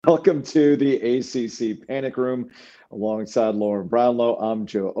Welcome to the ACC Panic Room alongside Lauren Brownlow. I'm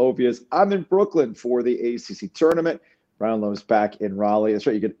Joe Ovies. I'm in Brooklyn for the ACC Tournament. Brownlow's back in Raleigh. That's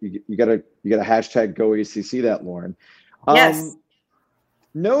right. You got to hashtag Go ACC that, Lauren. Yes.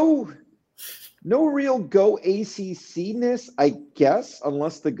 No real Go ACC-ness, I guess,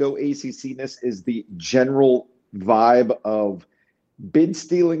 unless the Go ACC-ness is the general vibe of bid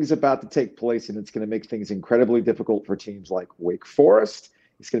stealing is about to take place, and it's going to make things incredibly difficult for teams like Wake Forest.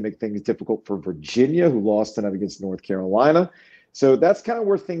 It's going to make things difficult for Virginia, who lost tonight against North Carolina. So that's kind of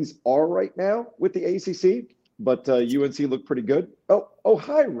where things are right now with the ACC. But UNC looked pretty good. Oh,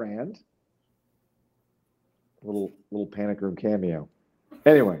 hi, Rand. Little Panic Room cameo.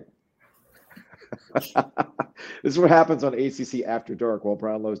 Anyway, this is what happens on ACC After Dark while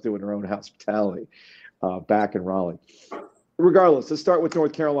Brownlow's doing her own hospitality back in Raleigh. Regardless, let's start with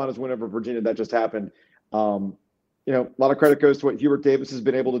North Carolina's win over Virginia. That just happened. A lot of credit goes to what Hubert Davis has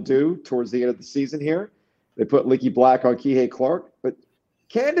been able to do towards the end of the season here. They put Leaky Black on Kihei Clark, but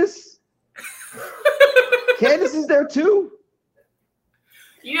Candace is there too.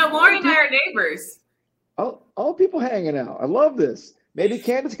 Lauren and I are neighbors. All people hanging out. I love this. Maybe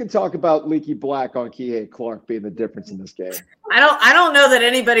Candace can talk about Leaky Black on Kihei Clark being the difference in this game. I don't know that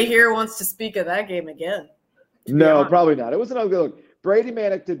anybody here wants to speak of that game again. No, probably not. It was an ugly look. Brady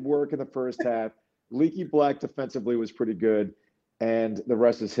Manick did work in the first half. Leaky Black defensively was pretty good, and the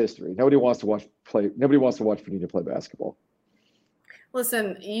rest is history. Nobody wants to watch Virginia play basketball.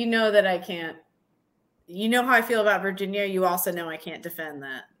 Listen, you know that I can't. You know how I feel about Virginia. You also know I can't defend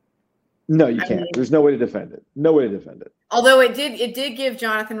that. No, you can't. There's no way to defend it. No way to defend it. Although it did give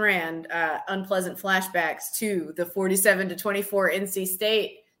Jonathan Rand unpleasant flashbacks to the 47-24 NC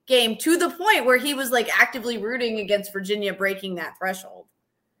State game, to the point where he was like actively rooting against Virginia breaking that threshold.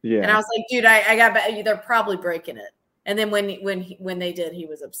 Yeah. And I was like, dude, I got they're probably breaking it. And then when they did, he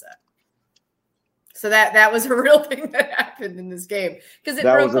was upset. So that was a real thing that happened in this game, because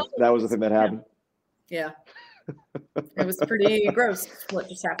that was the thing that happened. Yeah. It was pretty gross what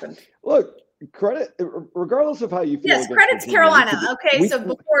just happened. Look, credit, regardless of how you feel. Yes, credit to Carolina. Okay, so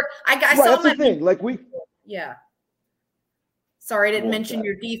before I saw that's the thing. Yeah. Sorry, I didn't mention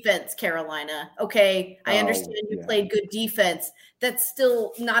your defense, Carolina. Okay, I understand you played good defense. That's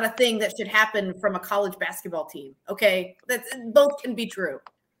still not a thing that should happen from a college basketball team. Okay, both can be true.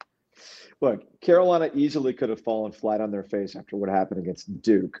 Look, Carolina easily could have fallen flat on their face after what happened against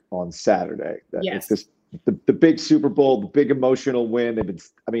Duke on Saturday. Yes. The big Super Bowl, the big emotional win.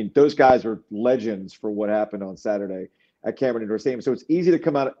 Those guys are legends for what happened on Saturday at Cameron Indoor Stadium. So it's easy to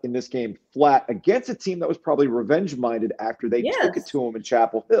come out in this game flat against a team that was probably revenge-minded after they took it to them in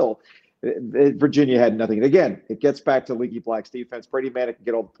Chapel Hill. Virginia had nothing. And again, it gets back to Leaky Black's defense. Brady Manick can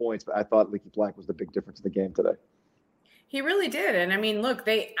get all the points, but I thought Leaky Black was the big difference in the game today. He really did. And look,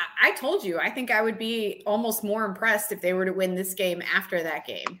 I told you, I think I would be almost more impressed if they were to win this game after that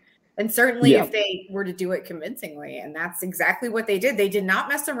game. And certainly if they were to do it convincingly. And that's exactly what they did. They did not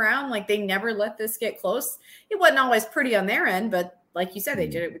mess around. Like, they never let this get close. It wasn't always pretty on their end, but like you said, they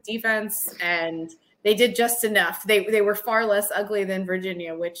did it with defense, and they did just enough. They were far less ugly than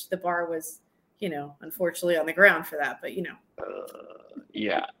Virginia, which the bar was, unfortunately on the ground for that. But,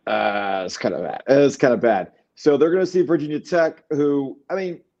 it's kind of bad. It's kind of bad. So they're going to see Virginia Tech, who,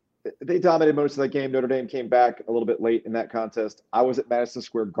 they dominated most of that game. Notre Dame came back a little bit late in that contest. I was at Madison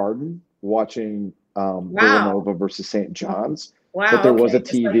Square Garden watching Villanova versus St. John's. Wow. But there was a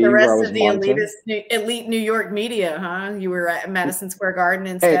TV like the rest where I was of the monitoring. elite New York media, huh? You were at Madison Square Garden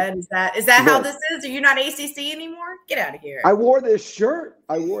instead. Hey, is that how this is? Are you not ACC anymore? Get out of here. I wore this shirt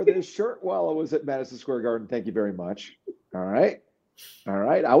while I was at Madison Square Garden. Thank you very much. All right.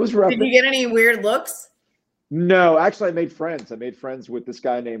 I was repping. Did you get any weird looks? No, actually, I made friends. I made friends with this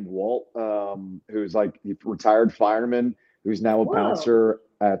guy named Walt, who's like a retired fireman, who's now a bouncer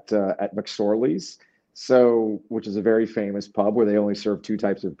at McSorley's, which is a very famous pub where they only serve 2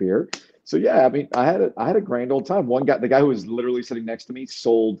 types of beer. So yeah, I had a grand old time. The guy who was literally sitting next to me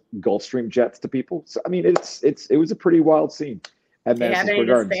sold Gulfstream jets to people. So it was a pretty wild scene at Madison Square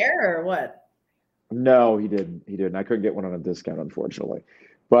Garden. Did he have any to spare or what? No, he didn't. I couldn't get one on a discount, unfortunately.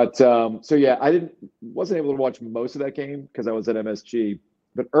 But I wasn't able to watch most of that game because I was at MSG.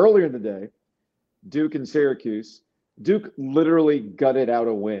 But earlier in the day, Duke and Syracuse, Duke literally gutted out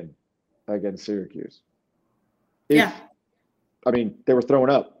a win against Syracuse. They were throwing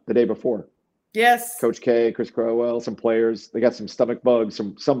up the day before. Yes. Coach K, Chris Crowell, some players, they got some stomach bugs,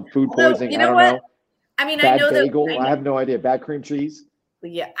 some food poisoning. I don't know. I know. Bad know bagel. that. I have no idea. Bad cream cheese.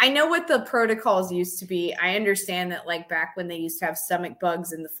 Yeah, I know what the protocols used to be. I understand that, like, back when they used to have stomach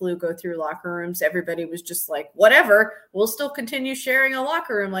bugs and the flu go through locker rooms, everybody was just like, whatever, we'll still continue sharing a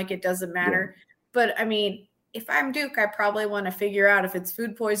locker room like it doesn't matter. Yeah. But, I mean, if I'm Duke, I probably want to figure out if it's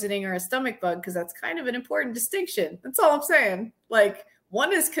food poisoning or a stomach bug, because that's kind of an important distinction. That's all I'm saying. Like,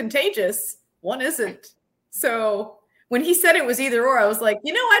 one is contagious, one isn't. So when he said it was either or, I was like, I'd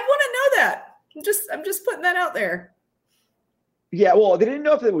want to know that. I'm just putting that out there. Yeah, well, they didn't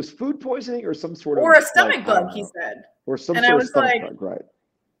know if it was food poisoning or some sort of a stomach bug. He said, or some sort of stomach bug, right?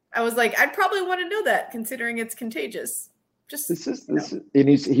 I was like, I'd probably want to know that, considering it's contagious. Just this is, and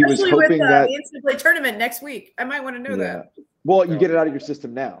he was hoping that the ACC tournament next week. I might want to know that. Well, you get it out of your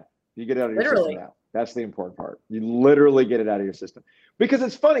system now. You get it out of your system now. That's the important part. You literally get it out of your system, because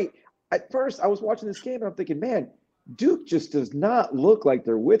it's funny. At first, I was watching this game and I'm thinking, man, Duke just does not look like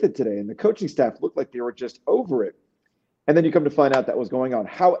they're with it today, and the coaching staff looked like they were just over it. And then you come to find out that was going on.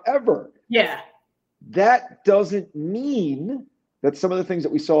 However, that doesn't mean that some of the things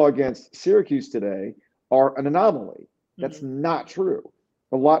that we saw against Syracuse today are an anomaly. That's not true.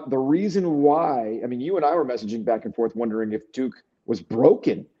 The reason why, I mean, you and I were messaging back and forth wondering if Duke was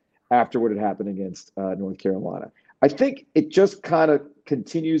broken after what had happened against North Carolina. I think it just kind of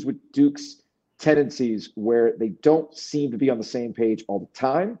continues with Duke's tendencies where they don't seem to be on the same page all the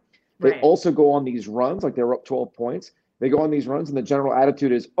time. They also go on these runs, like they were up 12 points. They go on these runs, and the general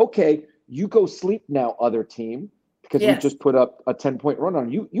attitude is, okay, you go sleep now, other team, because we just put up a 10-point run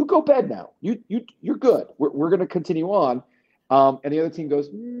on you. You go bed now. You're good. We're going to continue on. And the other team goes,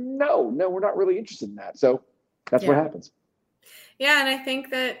 no, we're not really interested in that. So that's what happens. Yeah, and I think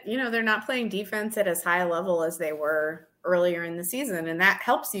that, they're not playing defense at as high a level as they were earlier in the season, and that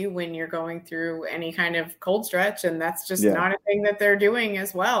helps you when you're going through any kind of cold stretch, and that's just not a thing that they're doing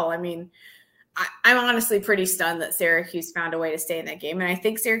as well. I mean, I'm honestly pretty stunned that Syracuse found a way to stay in that game. And I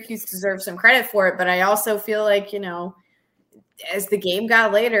think Syracuse deserves some credit for it. But I also feel like, as the game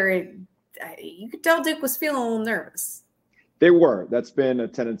got later, you could tell Duke was feeling a little nervous. They were. That's been a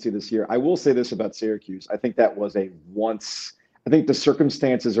tendency this year. I will say this about Syracuse. I think that was I think the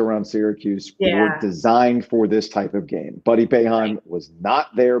circumstances around Syracuse were designed for this type of game. Buddy Boeheim was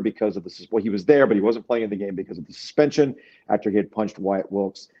not there because of he was there, but he wasn't playing in the game because of the suspension after he had punched Wyatt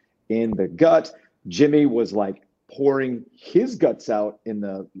Wilkes in the gut. Jimmy was like pouring his guts out in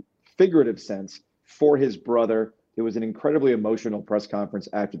the figurative sense for his brother. It was an incredibly emotional press conference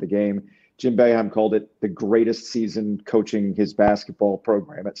after the game. Jim Boeheim called it the greatest season coaching his basketball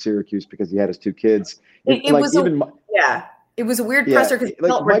program at Syracuse because he had his two kids. It was a weird presser because he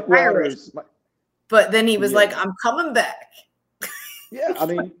felt retired. But then he was like, I'm coming back. Yeah, I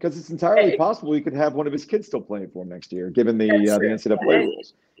mean, because it's entirely possible he could have one of his kids still playing for him next year, given the NCAA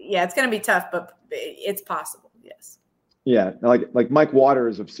rules. Yeah, it's going to be tough, but it's possible. Yes. Yeah, like Mike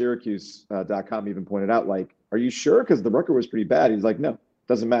Waters of Syracuse.com even pointed out, like, are you sure? Because the record was pretty bad. He's like, no,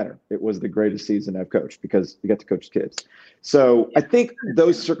 doesn't matter. It was the greatest season I've coached because you got to coach kids. So I think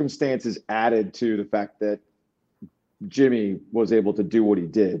those circumstances added to the fact that Jimmy was able to do what he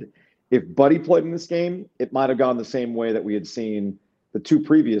did. If Buddy played in this game, it might have gone the same way that we had seen the two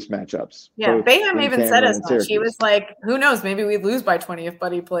previous matchups. Yeah, Boeheim even said as much. He was like, who knows, maybe we'd lose by 20 if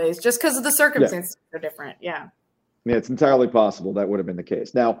Buddy plays, just because of the circumstances are different. Yeah, it's entirely possible that would have been the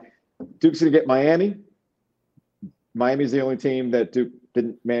case. Now, Duke's going to get Miami. Miami's the only team that Duke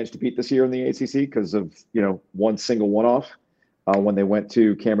didn't manage to beat this year in the ACC because of, one single one-off when they went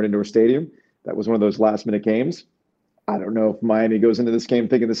to Cameron Indoor Stadium. That was one of those last-minute games. I don't know if Miami goes into this game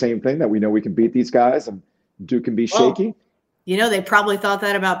thinking the same thing, that we know we can beat these guys and Duke can be shaky. They probably thought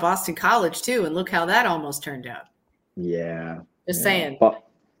that about Boston College too, and look how that almost turned out. Yeah. Just saying.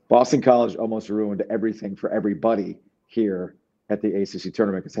 Boston College almost ruined everything for everybody here at the ACC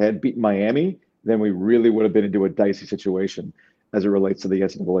tournament, because if they had beaten Miami, then we really would have been into a dicey situation as it relates to the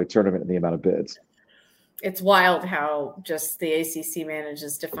NCAA tournament and the amount of bids. It's wild how just the ACC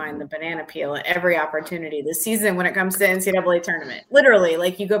manages to find the banana peel at every opportunity this season when it comes to NCAA tournament. Literally,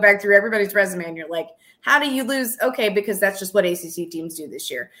 like, you go back through everybody's resume and you're like, how do you lose? Okay, because that's just what ACC teams do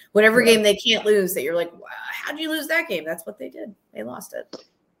this year. Whatever game they can't lose that you're like, wow, how do you lose that game? That's what they did. They lost it.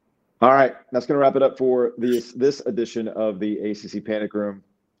 All right, that's going to wrap it up for this edition of the ACC Panic Room.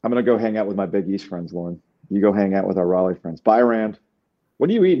 I'm going to go hang out with my Big East friends, Lauren. You go hang out with our Raleigh friends. Bye, Rand. What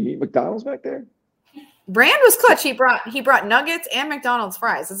are you eating? You eat McDonald's back there? Rand was clutch. He brought nuggets and McDonald's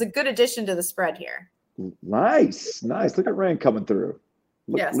fries. It's a good addition to the spread here. Nice. Look at Rand coming through.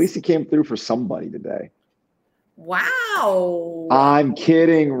 Look, at least he came through for somebody today. Wow. I'm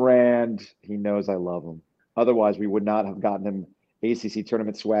kidding, Rand. He knows I love him. Otherwise, we would not have gotten him ACC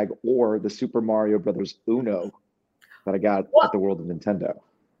tournament swag or the Super Mario Brothers Uno. that I got at the World of Nintendo.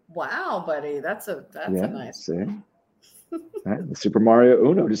 Wow, buddy. That's a nice see. All right, the Super Mario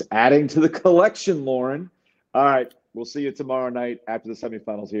Uno just adding to the collection, Lauren. All right, we'll see you tomorrow night after the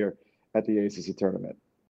semifinals here at the ACC tournament.